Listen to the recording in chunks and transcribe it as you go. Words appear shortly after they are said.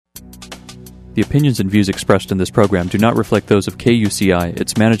The opinions and views expressed in this program do not reflect those of KUCI,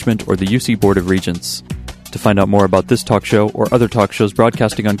 its management, or the UC Board of Regents. To find out more about this talk show or other talk shows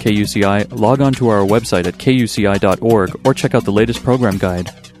broadcasting on KUCI, log on to our website at kuci.org or check out the latest program guide.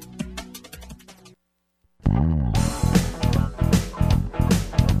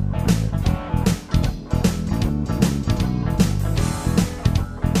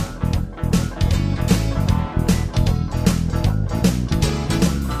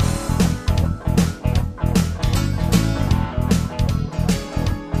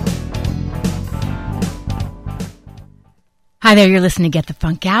 Hi there, you're listening to Get the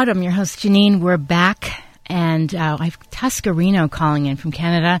Funk Out. I'm your host, Janine. We're back, and I have Tuscarino calling in from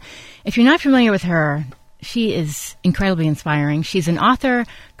Canada. If you're not familiar with her, she is incredibly inspiring. She's an author,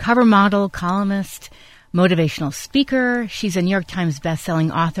 cover model, columnist, motivational speaker. She's a New York Times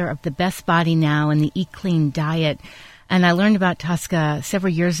bestselling author of The Best Body Now and the Eat Clean Diet. And I learned about Tusca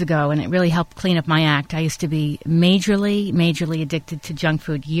several years ago, and it really helped clean up my act. I used to be majorly addicted to junk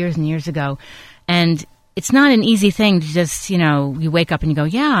food years and years ago, and it's not an easy thing to just, you wake up and you go,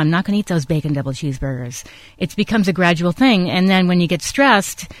 yeah, I'm not going to eat those bacon double cheeseburgers. It becomes a gradual thing. And then when you get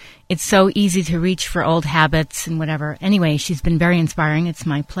stressed, it's so easy to reach for old habits and whatever. Anyway, she's been very inspiring. It's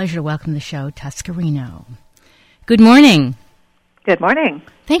my pleasure to welcome to the show, Tuscarino. Good morning. Good morning.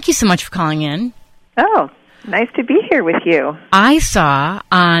 Thank you so much for calling in. Oh, nice to be here with you. I saw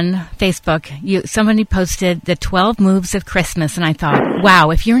on Facebook, somebody posted the 12 moves of Christmas, and I thought,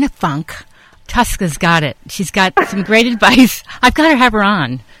 wow, if you're in a funk, Tusca's got it. She's got some great advice. I've got to have her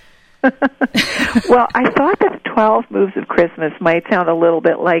on. Well, I thought that the 12 moves of Christmas might sound a little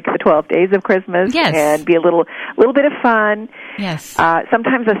bit like the 12 days of Christmas. Yes. And be a little bit of fun. Yes.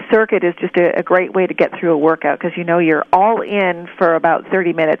 Sometimes a circuit is just a great way to get through a workout because you're all in for about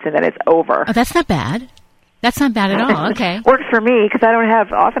 30 minutes and then it's over. Oh, that's not bad. That's not bad at all. Okay. Works for me because I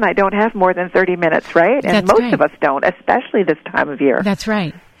don't have more than 30 minutes, right? And That's most right. of us don't, especially this time of year. That's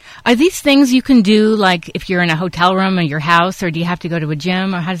right. Are these things you can do, like, if you're in a hotel room or your house, or do you have to go to a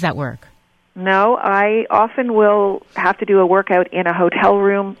gym, or how does that work? No, I often will have to do a workout in a hotel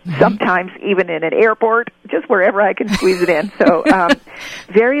room, sometimes even in an airport, just wherever I can squeeze it in. So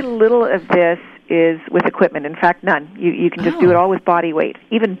very little of this is with equipment. In fact, none. You can just do it all with body weight,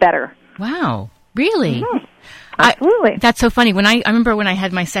 even better. Wow. Really? Mm-hmm. Absolutely. That's so funny. I remember when I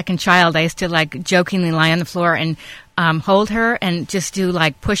had my second child, I used to jokingly lie on the floor and hold her and just do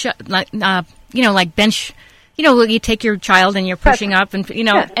push-up, like bench. You take your child and you're pushing up and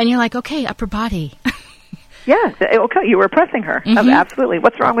and you're like, okay, upper body. Yes. Okay, you were pressing her. Mm-hmm. Absolutely.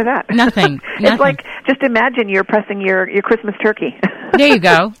 What's wrong with that? Nothing. It's like, just imagine you're pressing your Christmas turkey. There you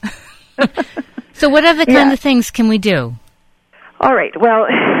go. So what other kind of things can we do? All right. Well,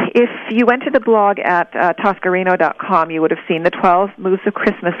 if you went to the blog at Toscarino.com, you would have seen the 12 Moves of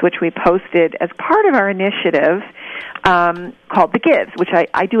Christmas, which we posted as part of our initiative called The Gives, which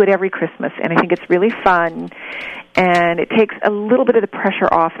I do it every Christmas, and I think it's really fun, and it takes a little bit of the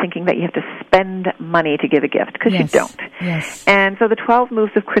pressure off thinking that you have to spend money to give a gift, because you don't. Yes. And so the 12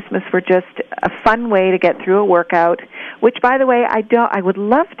 Moves of Christmas were just a fun way to get through a workout, which, by the way, I would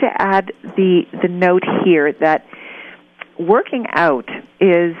love to add the note here that working out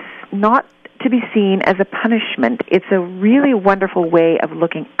is not to be seen as a punishment. It's a really wonderful way of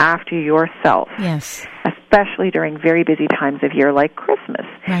looking after yourself. Yes. Especially during very busy times of year like Christmas.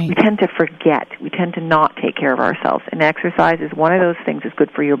 Right. We tend to forget. We tend to not take care of ourselves. And exercise is one of those things. It's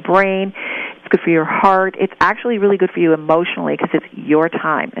good for your brain. It's good for your heart. It's actually really good for you emotionally because it's your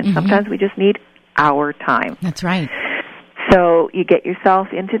time. And sometimes we just need our time. That's right. So you get yourself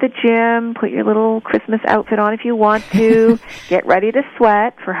into the gym, put your little Christmas outfit on if you want to, get ready to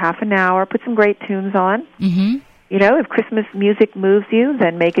sweat for half an hour, put some great tunes on. Mm-hmm. If Christmas music moves you,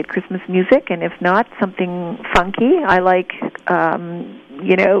 then make it Christmas music, and if not, something funky. I like,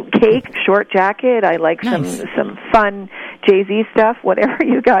 cake, short jacket. I like some fun Jay-Z stuff, whatever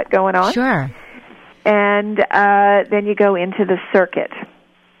you got going on. Sure. And then you go into the circuit.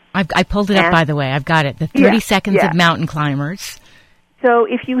 I pulled it up, by the way. I've got it. The 30 seconds of mountain climbers. So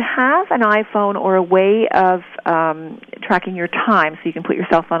if you have an iPhone or a way of tracking your time, so you can put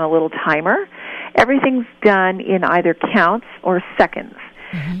yourself on a little timer, everything's done in either counts or seconds.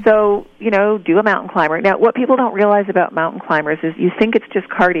 Mm-hmm. So, do a mountain climber. Now, what people don't realize about mountain climbers is you think it's just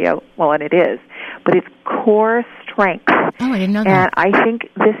cardio. Well, and it is. But it's core strength. Oh, I didn't know that. And I think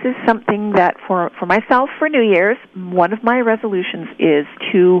this is something that for myself, for New Year's, one of my resolutions is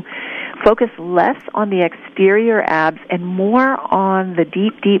to focus less on the exterior abs and more on the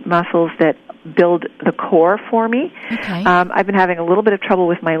deep muscles that build the core for me. Okay. I've been having a little bit of trouble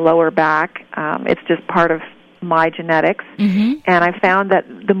with my lower back. It's just part of my genetics, Mm-hmm. and I found that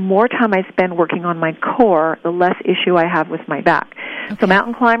the more time I spend working on my core, the less issue I have with my back. Okay. So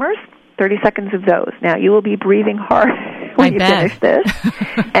mountain climbers, 30 seconds of those. Now, you will be breathing hard when you finish this,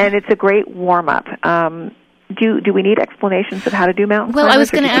 and it's a great warm-up. Do we need explanations of how to do mountain climbers? Well, I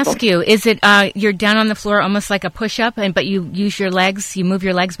was going to ask you, is it you're down on the floor almost like a push-up, but you use your legs, you move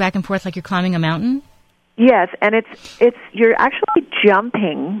your legs back and forth like you're climbing a mountain? Yes, and it's you're actually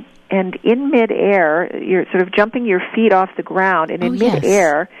jumping, and in midair, you're sort of jumping your feet off the ground, and in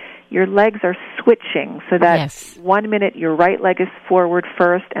midair, your legs are switching so that 1 minute your right leg is forward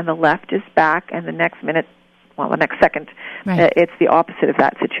first and the left is back, and the next minute, the next second, it's the opposite of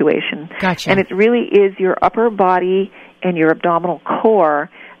that situation. Gotcha. And it really is your upper body and your abdominal core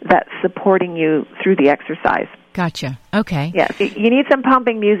that's supporting you through the exercise. Gotcha. Okay. Yes, you need some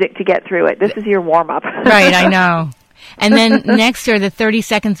pumping music to get through it. This is your warm-up. Right, I know. And then next are the 30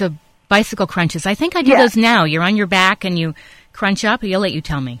 seconds of bicycle crunches. I think I do those now. You're on your back and you crunch up. I'll let you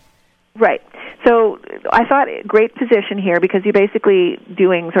tell me. Right. So I thought great position here because you're basically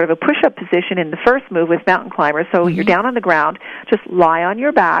doing sort of a push-up position in the first move with mountain climbers. So you're down on the ground, just lie on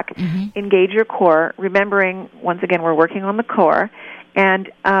your back, engage your core, remembering, once again, we're working on the core.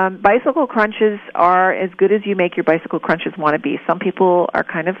 And bicycle crunches are as good as you make your bicycle crunches want to be. Some people are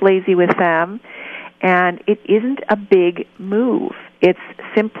kind of lazy with them, and it isn't a big move. It's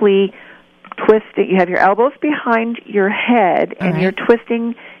simply twisting. You have your elbows behind your head, and you're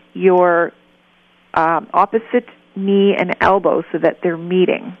twisting your opposite knee and elbow so that they're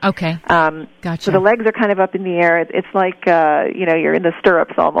meeting. Okay. Gotcha. So the legs are kind of up in the air. It's like, you're in the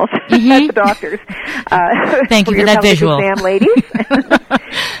stirrups almost at the doctor's. Thank you for that visual. Exam, ladies.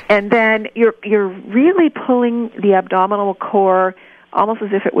 And then you're really pulling the abdominal core almost as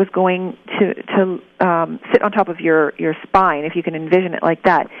if it was going to sit on top of your spine, if you can envision it like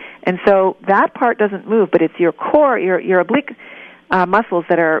that. And so that part doesn't move, but it's your core, your oblique muscles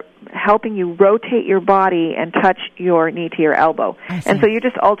that are helping you rotate your body and touch your knee to your elbow. And so you're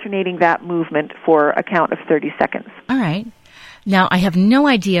just alternating that movement for a count of 30 seconds. All right. Now, I have no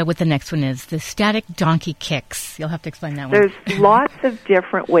idea what the next one is, the static donkey kicks. You'll have to explain that one. There's lots of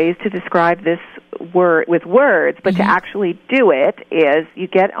different ways to describe this word with words, but to actually do it is you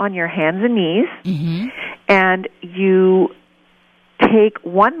get on your hands and knees, and you take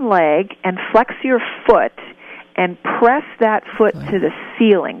one leg and flex your foot and press that foot to the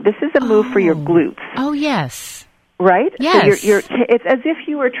ceiling. This is a move for your glutes. Oh, yes. Right? Yes. So it's as if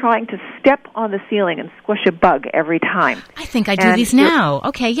you were trying to step on the ceiling and squish a bug every time. I think I do these now.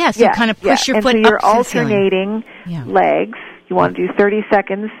 Okay, yes. You kind of push your foot and so up you're to the ceiling. alternating legs. You want to do 30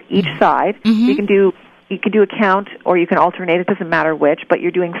 seconds each side. You can do a count, or you can alternate. It doesn't matter which, but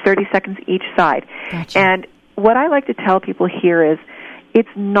you're doing 30 seconds each side. Gotcha. And what I like to tell people here is it's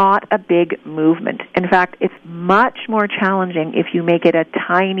not a big movement. In fact, it's much more challenging if you make it a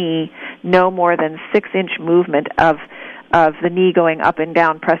tiny, no more than 6-inch movement of the knee going up and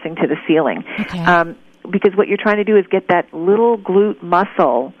down, pressing to the ceiling. Okay. Because what you're trying to do is get that little glute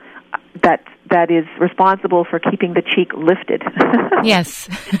muscle that is responsible for keeping the cheek lifted. Yes.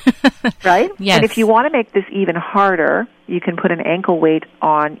 Right? Yes. And if you want to make this even harder, you can put an ankle weight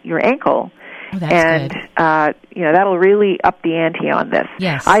on your ankle. Oh, that's good. That'll really up the ante on this.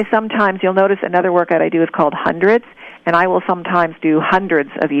 Yes. You'll notice another workout I do is called hundreds, and I will sometimes do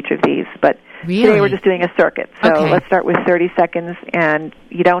hundreds of each of these, but today we're just doing a circuit. So let's start with 30 seconds, and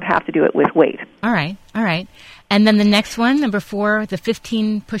you don't have to do it with weight. All right. And then the next one, number 4, the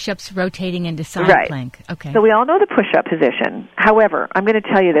 15 push-ups rotating into side plank. Okay. So we all know the push-up position. However, I'm going to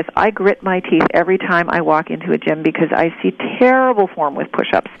tell you this. I grit my teeth every time I walk into a gym because I see terrible form with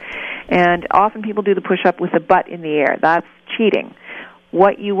push-ups. And often people do the push-up with the butt in the air. That's cheating.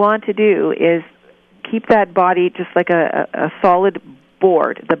 What you want to do is keep that body just like a solid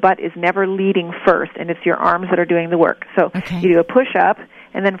board. The butt is never leading first, and it's your arms that are doing the work. So you do a push-up,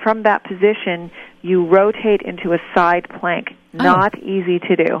 and then from that position, you rotate into a side plank. Not easy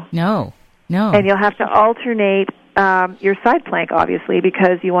to do. No. And you'll have to alternate your side plank, obviously,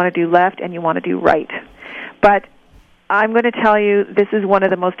 because you want to do left and you want to do right. But I'm going to tell you this is one of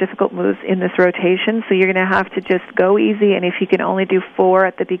the most difficult moves in this rotation, so you're going to have to just go easy, and if you can only do 4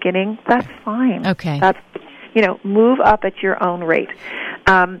 at the beginning, that's fine. Okay. That's, move up at your own rate.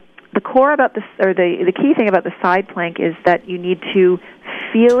 The core about this, or the key thing about the side plank is that you need to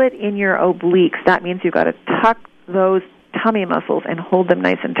feel it in your obliques. That means you've got to tuck those tummy muscles and hold them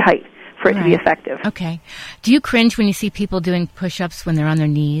nice and tight for it to be effective. Okay. Do you cringe when you see people doing push-ups when they're on their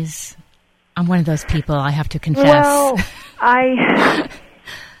knees? I'm one of those people, I have to confess. Well,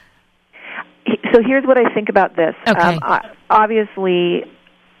 so here's what I think about this. Okay. Obviously,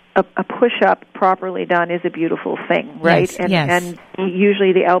 a push-up properly done is a beautiful thing, right? Yes, and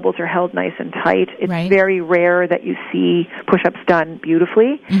usually the elbows are held nice and tight. It's right. very rare that you see push-ups done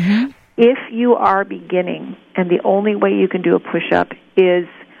beautifully. Mm-hmm. If you are beginning and the only way you can do a push-up is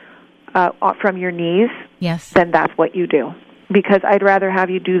from your knees, yes, then that's what you do. Because I'd rather have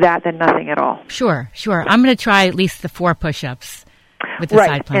you do that than nothing at all. Sure. I'm going to try at least the 4 push-ups with the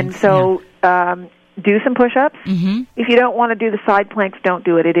side planks. And so do some push-ups. Mm-hmm. If you don't want to do the side planks, don't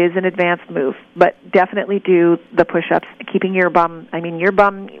do it. It is an advanced move. But definitely do the push-ups, keeping your bum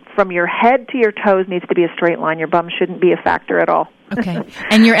from your head to your toes needs to be a straight line. Your bum shouldn't be a factor at all. Okay.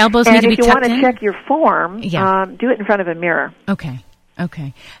 And your elbows need to be tucked in? And if you want to check your form, do it in front of a mirror.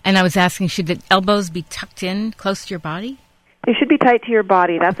 Okay. And I was asking, should the elbows be tucked in close to your body? They should be tight to your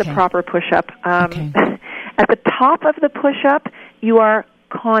body. That's a proper push-up. At the top of the push-up, you are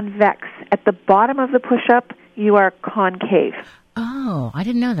convex. At the bottom of the push-up, you are concave. Oh, I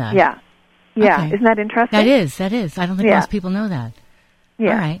didn't know that. Yeah. Okay. Isn't that interesting? That is. I don't think most people know that.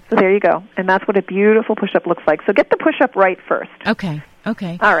 Yeah. All right. So there you go. And that's what a beautiful push-up looks like. So get the push-up right first. Okay.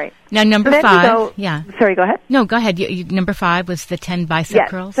 All right. Now, number 5. Sorry, go ahead. No, go ahead. Number 5 was the 10 bicep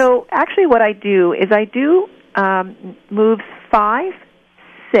curls? So actually what I do is I do moves 5,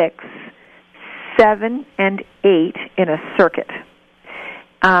 6, 7, and 8 in a circuit.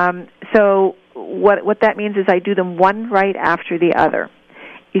 So what that means is I do them one right after the other.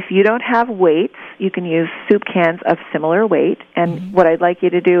 If you don't have weights, you can use soup cans of similar weight. And what I'd like you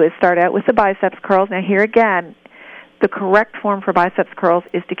to do is start out with the biceps curls. Now here again, the correct form for biceps curls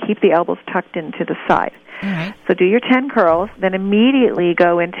is to keep the elbows tucked into the side. All right. So do your 10 curls, then immediately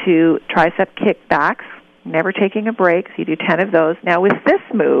go into tricep kickbacks, never taking a break. So you do 10 of those. Now with this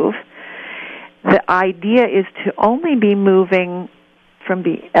move, the idea is to only be moving from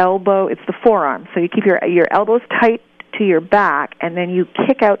the elbow. It's the forearm. So you keep your elbows tight to your back, and then you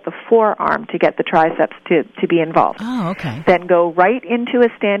kick out the forearm to get the triceps to be involved. Oh, okay. Then go right into a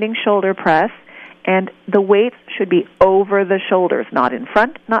standing shoulder press, and the weights should be over the shoulders, not in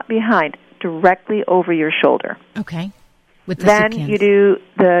front, not behind, directly over your shoulder. Okay. With the then you do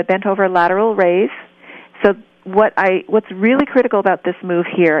the bent over lateral raise. So what's really critical about this move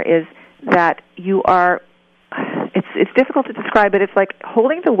here is that you are, it's difficult to describe, but it's like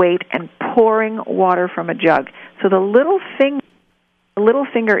holding the weight and pouring water from a jug. So the little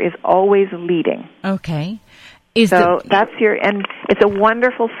finger is always leading. Okay. That's and it's a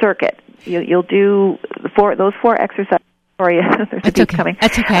wonderful circuit. You'll do those 4 exercises. Sorry, there's a beep coming.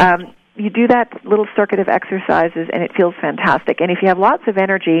 That's okay. You do that little circuit of exercises, and it feels fantastic. And if you have lots of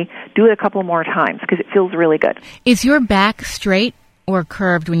energy, do it a couple more times because it feels really good. Is your back straight or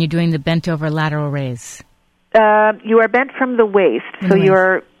curved when you're doing the bent over lateral raise? You are bent from the waist, so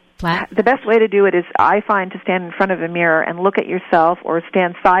you're flat. The best way to do it is, I find, to stand in front of a mirror and look at yourself, or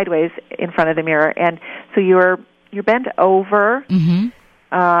stand sideways in front of the mirror, and so you're bent over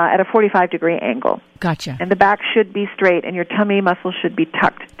at a 45-degree angle. Gotcha. And the back should be straight, and your tummy muscles should be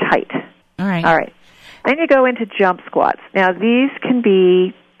tucked tight. All right. Then you go into jump squats. Now these can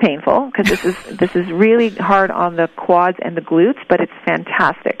be painful because this is really hard on the quads and the glutes, but it's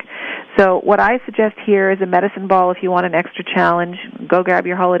fantastic. So what I suggest here is a medicine ball if you want an extra challenge. Go grab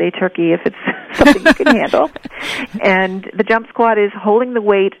your holiday turkey if it's something you can handle. And the jump squat is holding the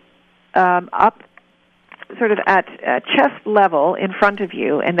weight up sort of at chest level in front of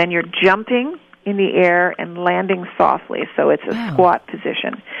you, and then you're jumping in the air and landing softly. So it's a squat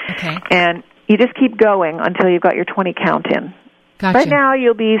position. Okay. And you just keep going until you've got your 20 count in. Gotcha. Right now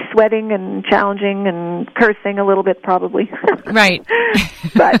you'll be sweating and challenging and cursing a little bit probably. Right.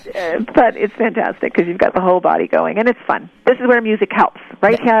 but it's fantastic because you've got the whole body going, and it's fun. This is where music helps,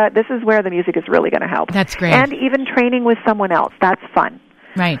 right? This is where the music is really going to help. That's great. And even training with someone else, that's fun.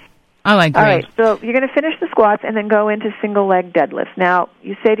 Right. Oh, I agree. All right, so you're going to finish the squats and then go into single leg deadlifts. Now,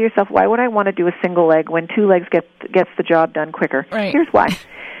 you say to yourself, why would I want to do a single leg when 2 legs gets the job done quicker? Right. Here's why.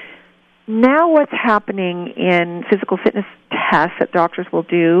 Now what's happening in physical fitness tests that doctors will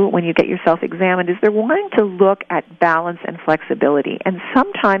do when you get yourself examined is they're wanting to look at balance and flexibility. And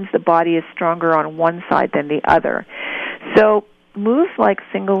sometimes the body is stronger on one side than the other. So moves like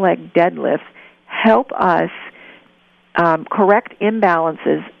single leg deadlifts help us correct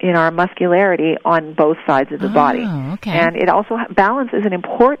imbalances in our muscularity on both sides of the body. Okay. And it also, balance is an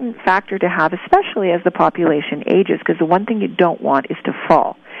important factor to have, especially as the population ages, because the one thing you don't want is to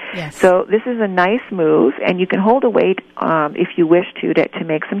fall. Yes. So this is a nice move, and you can hold a weight if you wish to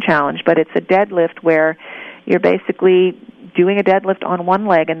make some challenge, but it's a deadlift where you're basically doing a deadlift on one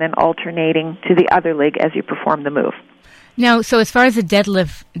leg and then alternating to the other leg as you perform the move. Now, so as far as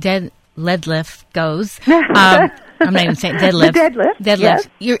the lead lift goes, I'm not even saying deadlift. The deadlift.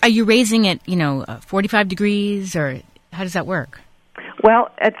 Yes. Are you raising it, 45 degrees, or how does that work? Well,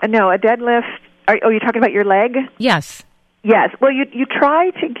 no, a deadlift. You're talking about your leg? Yes. Yes. Well, you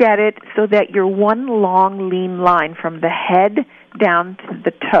try to get it so that you're one long, lean line from the head down to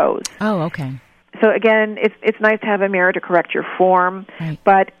the toes. Oh, okay. So again, it's nice to have a mirror to correct your form, right.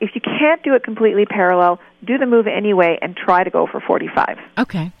 But if you can't do it completely parallel, do the move anyway and try to go for 45.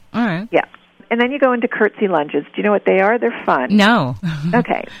 Okay, all right. Yeah. And then you go into curtsy lunges. Do you know what they are? They're fun. No.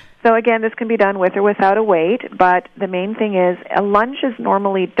 Okay. So again, this can be done with or without a weight, but the main thing is a lunge is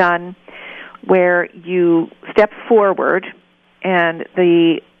normally done where you step forward and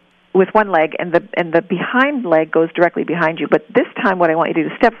with one leg, and the behind leg goes directly behind you. But this time what I want you to do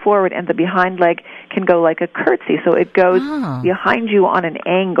is step forward, and the behind leg can go like a curtsy, so it goes behind you on an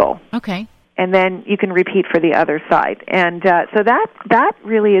angle. Okay. And then you can repeat for the other side. And so that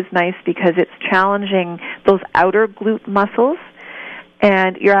really is nice because it's challenging those outer glute muscles,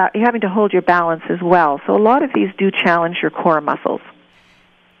 and you're having to hold your balance as well. So a lot of these do challenge your core muscles.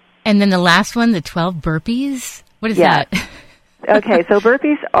 And then the last one, the 12 burpees? What is that? Okay, so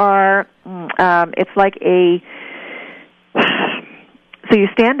burpees are, it's like so you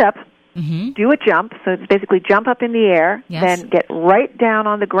stand up, do a jump, so it's basically jump up in the air, then get right down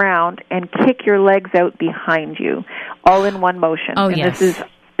on the ground and kick your legs out behind you, all in one motion. Oh, and yes.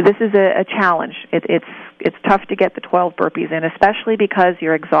 This is a challenge. It's tough to get the 12 burpees in, especially because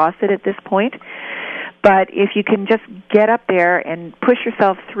you're exhausted at this point. But if you can just get up there and push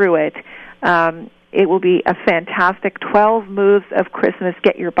yourself through it, it will be a fantastic 12 moves of Christmas,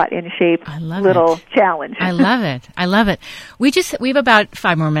 get your butt in shape little challenge. I love it. I love it. We have about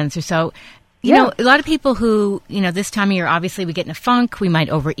 5 more minutes or so. You know, a lot of people who, this time of year, obviously we get in a funk, we might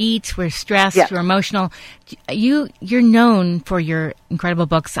overeat, we're stressed, we're emotional. You're known for your incredible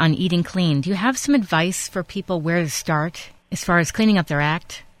books on eating clean. Do you have some advice for people where to start as far as cleaning up their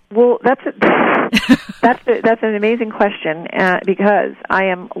act? Well, that's an amazing question because I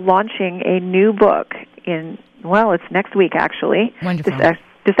am launching a new book it's next week actually. Wonderful.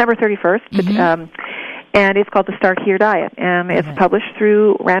 December 31st, and it's called The Start Here Diet, and it's published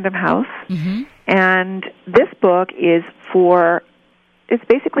through Random House. And this book is it's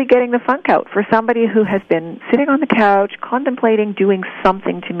basically getting the funk out for somebody who has been sitting on the couch contemplating doing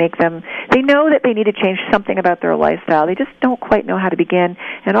something to make them, they know that they need to change something about their lifestyle. They just don't quite know how to begin.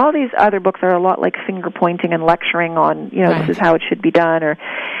 And all these other books are a lot like finger pointing and lecturing on, this is how it should be done. Or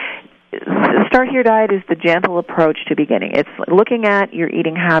the Start Here Diet is the gentle approach to beginning. It's looking at your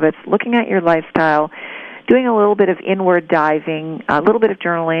eating habits, looking at your lifestyle, doing a little bit of inward diving, a little bit of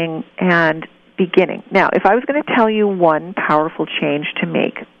journaling, and beginning. Now, if I was going to tell you one powerful change to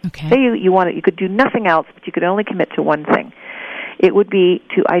make, say you could do nothing else, but you could only commit to one thing, it would be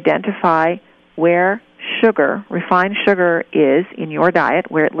to identify where refined sugar is in your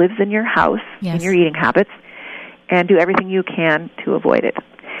diet, where it lives in your house, in your eating habits, and do everything you can to avoid it.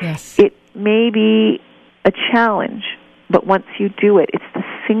 Yes. It may be a challenge, but once you do it, it's the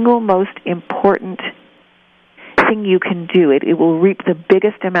single most important thing you can do. It will reap the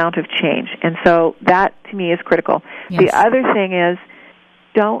biggest amount of change. And so that, to me, is critical. Yes. The other thing is,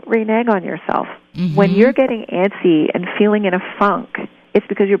 don't renege on yourself. When you're getting antsy and feeling in a funk, it's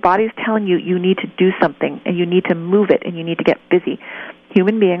because your body's telling you you need to do something, and you need to move it, and you need to get busy.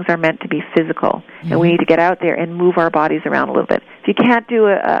 Human beings are meant to be physical, and we need to get out there and move our bodies around a little bit. If you can't do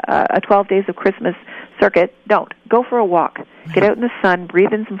a 12 days of Christmas circuit, don't. Go for a walk. Get out in the sun,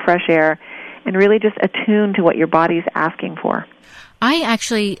 breathe in some fresh air, and really just attune to what your body's asking for. I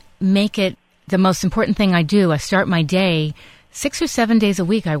actually make it the most important thing I do. I start my day 6 or 7 days a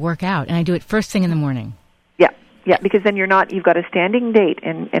week. I work out, and I do it first thing in the morning. Yeah, because then you've got a standing date,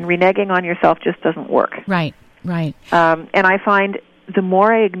 and reneging on yourself just doesn't work. Right. And I find the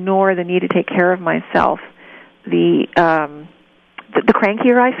more I ignore the need to take care of myself, the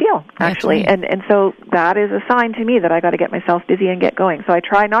crankier I feel, actually. Right. And so that is a sign to me that I got to get myself busy and get going. So I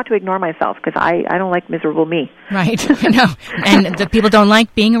try not to ignore myself because I don't like miserable me. Right. No. And the people don't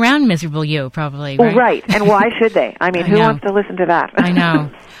like being around miserable you, probably, right? Right. And why should they? I mean, who wants to listen to that? I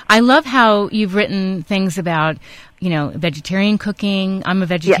know. I love how you've written things about, vegetarian cooking. I'm a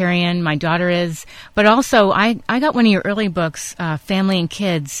vegetarian. Yeah. My daughter is. But also, I got one of your early books, Family and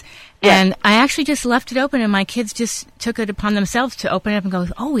Kids. And I actually just left it open, and my kids just took it upon themselves to open it up and go,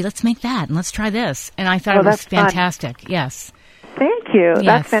 let's make that, and let's try this. And I thought it was fantastic. Fun. Yes. Thank you. Yes.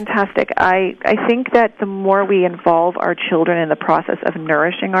 That's fantastic. I think that the more we involve our children in the process of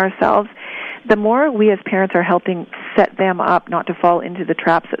nourishing ourselves, the more we as parents are helping set them up not to fall into the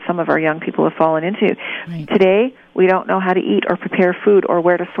traps that some of our young people have fallen into. Right. Today, we don't know how to eat or prepare food or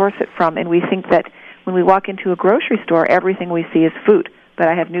where to source it from, and we think that when we walk into a grocery store, everything we see is food. But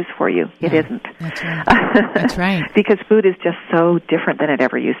I have news for you. It isn't. That's right. That's right. Because food is just so different than it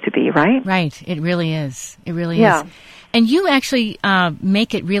ever used to be, right? Right. It really is. It really is. And you actually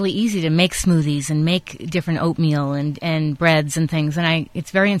make it really easy to make smoothies and make different oatmeal and breads and things. And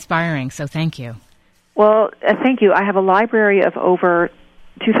it's very inspiring, so thank you. Well, thank you. I have a library of over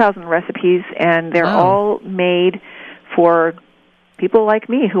 2,000 recipes, and they're all made for people like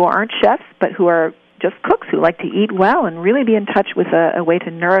me who aren't chefs, but who are just cooks who like to eat well and really be in touch with a way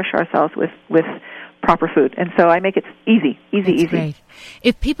to nourish ourselves with proper food. And so I make it easy. Great.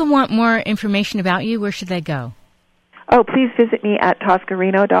 If people want more information about you, where should they go? Oh, please visit me at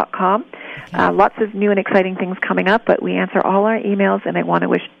toscarino.com. Okay. Lots of new and exciting things coming up, but we answer all our emails, and I want to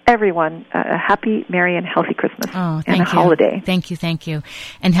wish everyone a happy, merry, and healthy Christmas and a holiday. Thank you.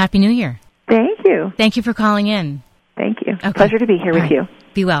 And Happy New Year. Thank you. Thank you for calling in. Thank you. Okay. Pleasure to be here with you.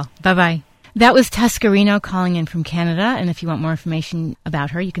 Be well. Bye-bye. That was Toscarino calling in from Canada, and if you want more information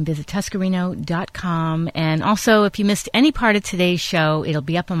about her, you can visit toscarino.com. And also, if you missed any part of today's show, it'll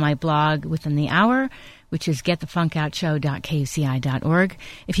be up on my blog within the hour, which is getthefunkoutshow.kuci.org.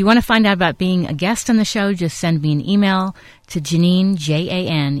 If you want to find out about being a guest on the show, just send me an email to Janine,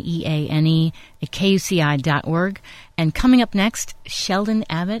 Janeane, at kuci.org. And coming up next, Sheldon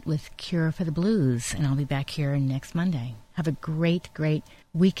Abbott with Cure for the Blues. And I'll be back here next Monday. Have a great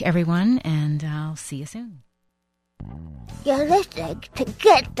week, everyone, and I'll see you soon. You're listening to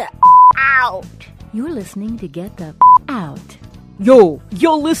Get the Out. You're listening to Get the Out. Yo,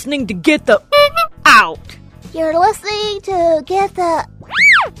 you're listening to Get the Out. You're listening to Get the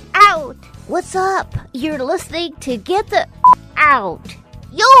Out. What's up? You're listening to Get the Out.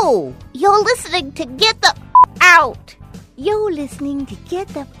 Yo, you're listening to Get the Out. You're listening to Get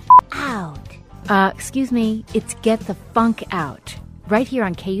the Out. Excuse me, it's Get the Funk Out. Right here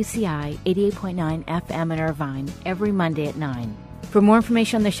on KUCI 88.9 FM in Irvine, every Monday at 9. For more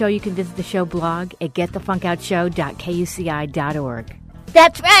information on the show, you can visit the show blog at getthefunkoutshow.kuci.org.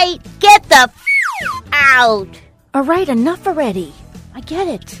 That's right, get the out. All right, enough already. I get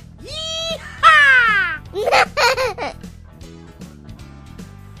it. Yeehaw!